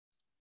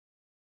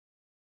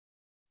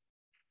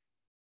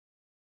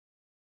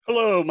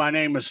Hello, my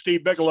name is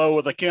Steve Bigelow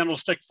with the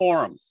Candlestick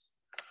Forum.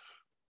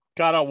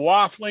 Got a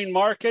waffling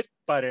market,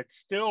 but it's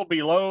still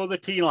below the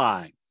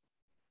T-line.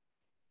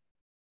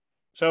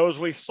 So as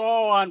we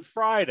saw on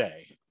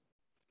Friday,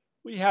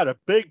 we had a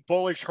big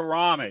bullish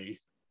harami,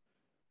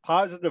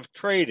 positive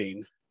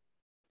trading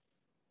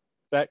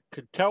that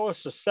could tell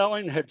us the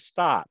selling had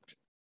stopped.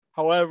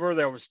 However,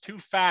 there was two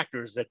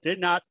factors that did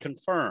not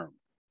confirm.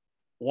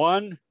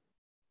 One,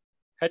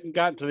 hadn't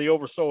gotten to the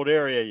oversold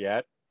area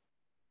yet.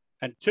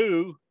 And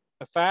two,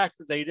 the fact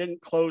that they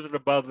didn't close it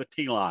above the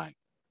T-line.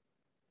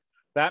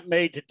 That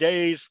made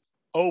today's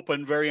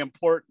open very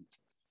important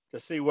to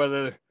see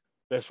whether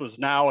this was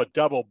now a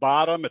double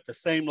bottom at the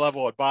same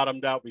level it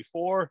bottomed out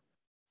before,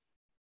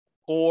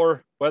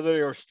 or whether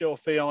they were still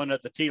failing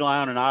at the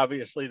T-line, and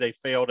obviously they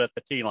failed at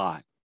the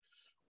T-line.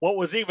 What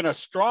was even a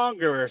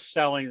stronger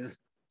selling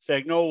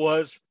signal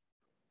was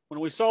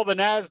when we saw the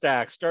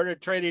NASDAQ started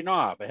trading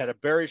off. It had a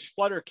bearish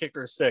flutter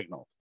kicker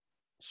signal,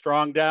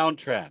 strong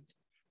downtrend.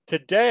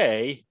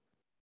 Today,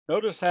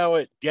 notice how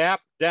it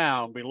gapped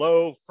down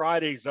below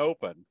Friday's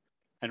open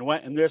and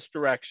went in this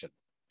direction.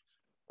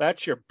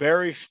 That's your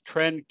bearish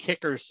trend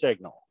kicker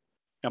signal,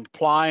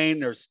 implying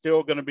there's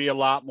still going to be a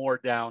lot more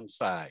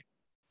downside.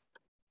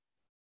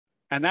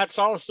 And that's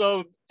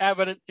also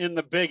evident in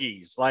the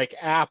biggies like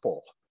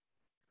Apple.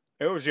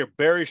 There was your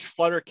bearish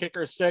flutter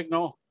kicker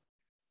signal.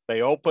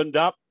 They opened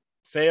up,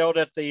 failed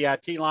at the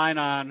T-line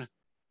on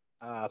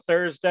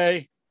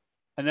Thursday,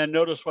 and then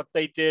notice what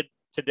they did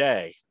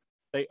today.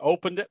 They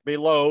opened it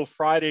below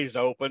Friday's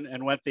open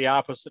and went the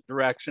opposite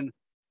direction.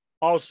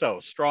 Also,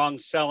 strong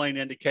selling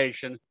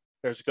indication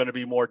there's going to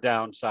be more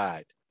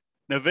downside.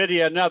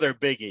 NVIDIA, another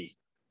biggie.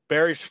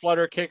 Bearish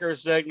flutter kicker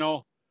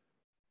signal.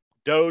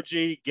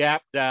 Doji,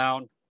 gap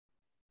down,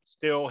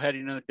 still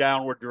heading in the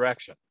downward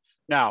direction.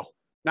 Now,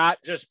 not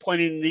just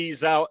pointing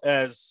these out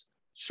as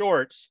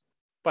shorts,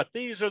 but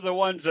these are the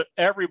ones that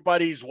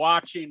everybody's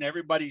watching,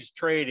 everybody's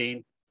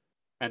trading.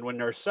 And when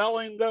they're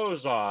selling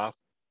those off,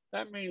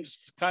 that means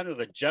kind of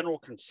the general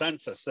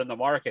consensus in the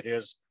market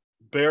is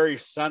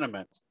bearish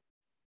sentiment.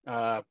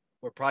 We're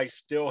probably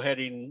still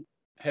heading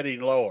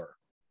lower.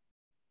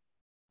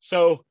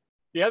 So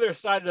the other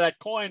side of that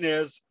coin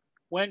is,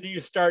 when do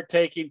you start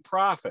taking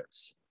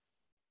profits?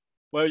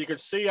 Well, you can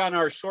see on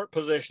our short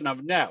position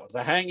of net,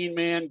 the hanging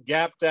man,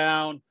 gap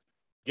down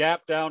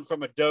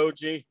from a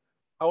doji.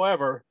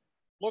 However,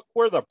 look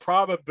where the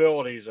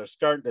probabilities are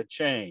starting to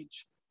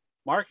change.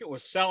 Market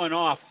was selling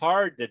off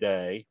hard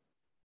today,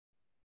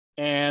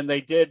 and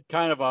they did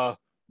kind of a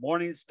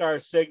morning star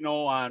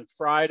signal on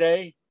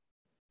Friday.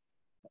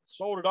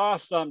 Sold it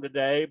off some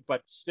today,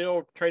 but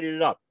still traded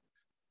it up.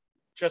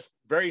 Just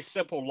very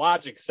simple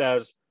logic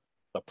says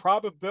the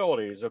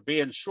probabilities of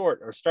being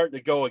short are starting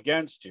to go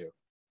against you.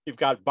 You've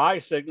got buy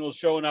signals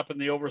showing up in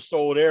the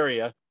oversold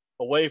area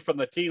away from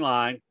the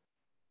T-line.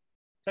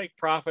 Take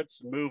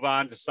profits and move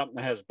on to something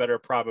that has better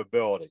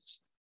probabilities.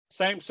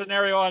 Same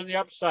scenario on the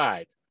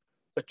upside.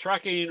 The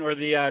trucking or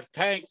the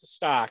tank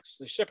stocks,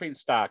 the shipping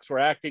stocks were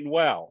acting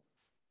well.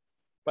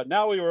 But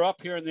now we were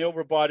up here in the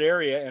overbought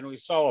area and we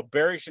saw a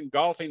bearish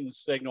engulfing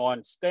signal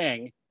on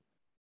Sting.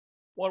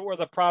 What were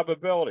the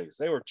probabilities?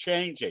 They were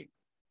changing.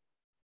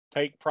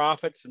 Take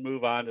profits and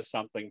move on to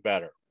something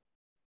better.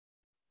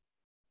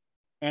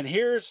 And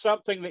here's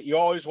something that you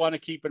always want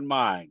to keep in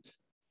mind.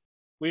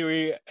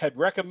 We had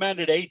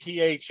recommended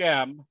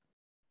ATHM,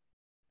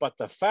 but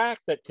the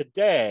fact that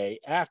today,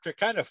 after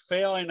kind of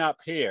failing up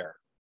here,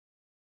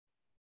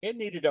 it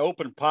needed to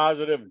open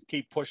positive and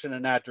keep pushing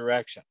in that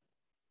direction.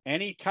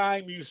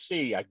 Anytime you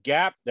see a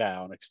gap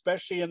down,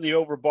 especially in the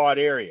overbought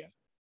area,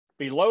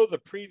 below the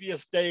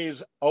previous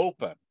day's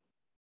open,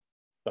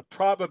 the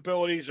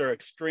probabilities are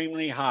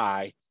extremely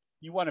high.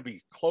 You want to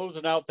be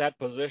closing out that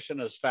position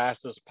as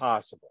fast as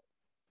possible.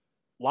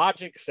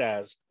 Logic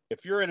says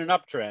if you're in an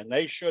uptrend,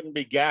 they shouldn't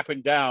be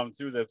gapping down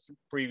through the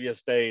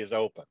previous day's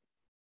open.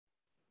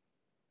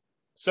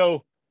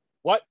 So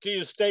what do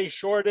you stay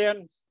short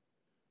in?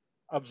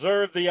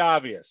 Observe the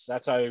obvious.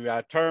 That's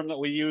a term that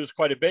we use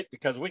quite a bit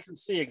because we can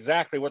see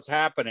exactly what's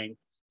happening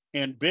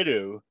in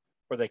Bidu,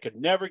 where they could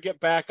never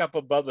get back up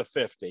above the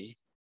 50.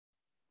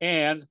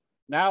 And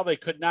now they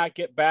could not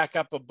get back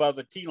up above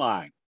the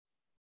T-line.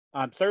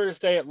 On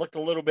Thursday, it looked a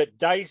little bit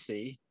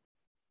dicey,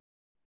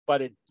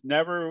 but it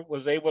never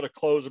was able to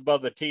close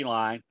above the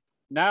T-line.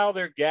 Now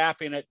they're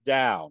gapping it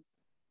down.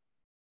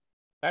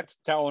 That's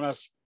telling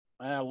us,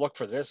 look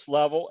for this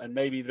level and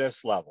maybe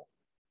this level.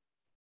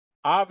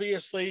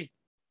 Obviously,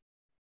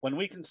 when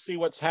we can see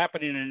what's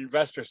happening in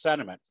investor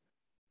sentiment,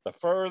 the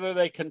further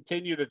they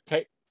continue to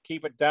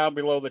keep it down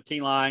below the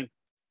T-line,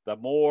 the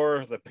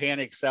more the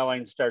panic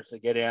selling starts to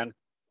get in.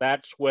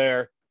 That's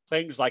where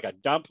things like a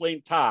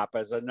dumpling top,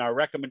 as in our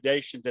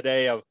recommendation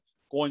today of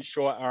going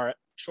short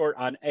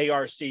on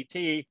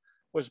ARCT,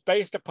 was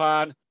based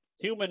upon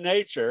human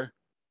nature.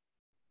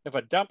 If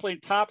a dumpling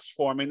top's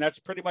forming, that's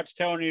pretty much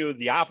telling you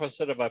the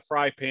opposite of a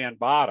fry pan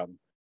bottom,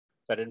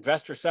 that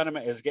investor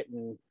sentiment is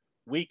getting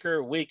weaker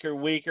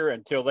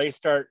until they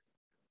start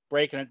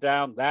breaking it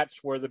down.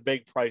 That's where the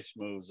big price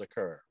moves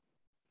occur.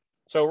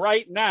 So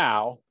right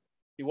now,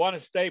 you want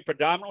to stay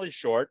predominantly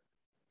short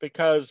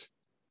because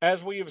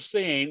as we have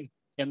seen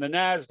in the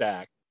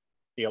NASDAQ,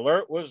 the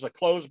alert was the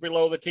close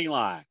below the T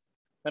line.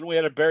 Then we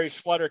had a bearish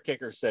flutter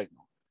kicker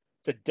signal.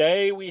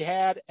 Today, we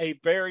had a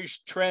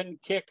bearish trend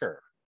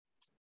kicker,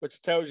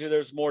 which tells you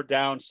there's more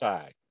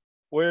downside.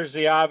 Where's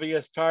the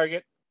obvious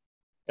target?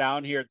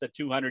 Down here at the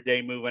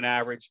 200-day moving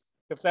average.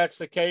 If that's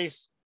the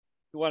case,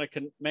 you want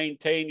to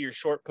maintain your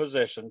short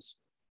positions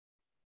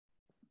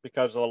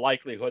because of the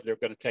likelihood they're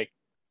going to take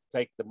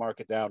the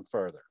market down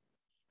further.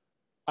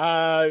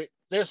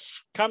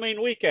 This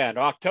coming weekend,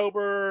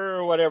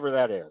 October, whatever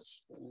that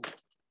is,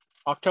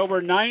 October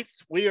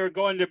 9th, we are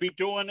going to be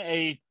doing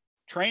a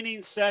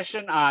training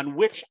session on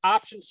which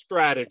option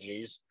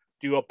strategies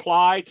do you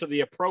apply to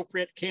the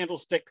appropriate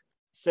candlestick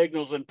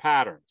signals and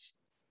patterns.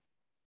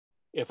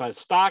 If a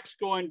stock's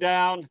going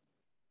down,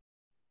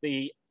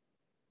 the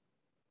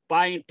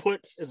buying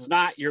puts is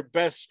not your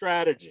best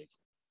strategy.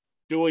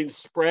 Doing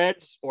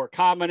spreads or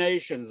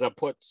combinations of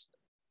puts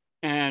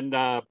and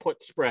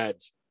put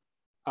spreads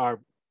are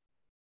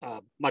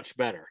much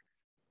better.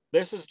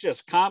 This is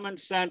just common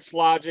sense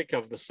logic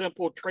of the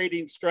simple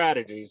trading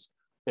strategies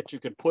that you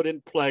can put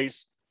in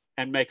place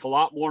and make a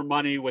lot more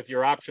money with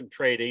your option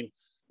trading,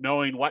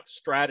 knowing what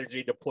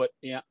strategy to put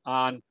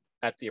on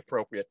at the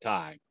appropriate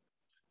time.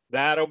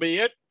 That'll be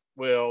it.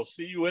 We'll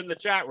see you in the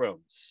chat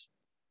rooms.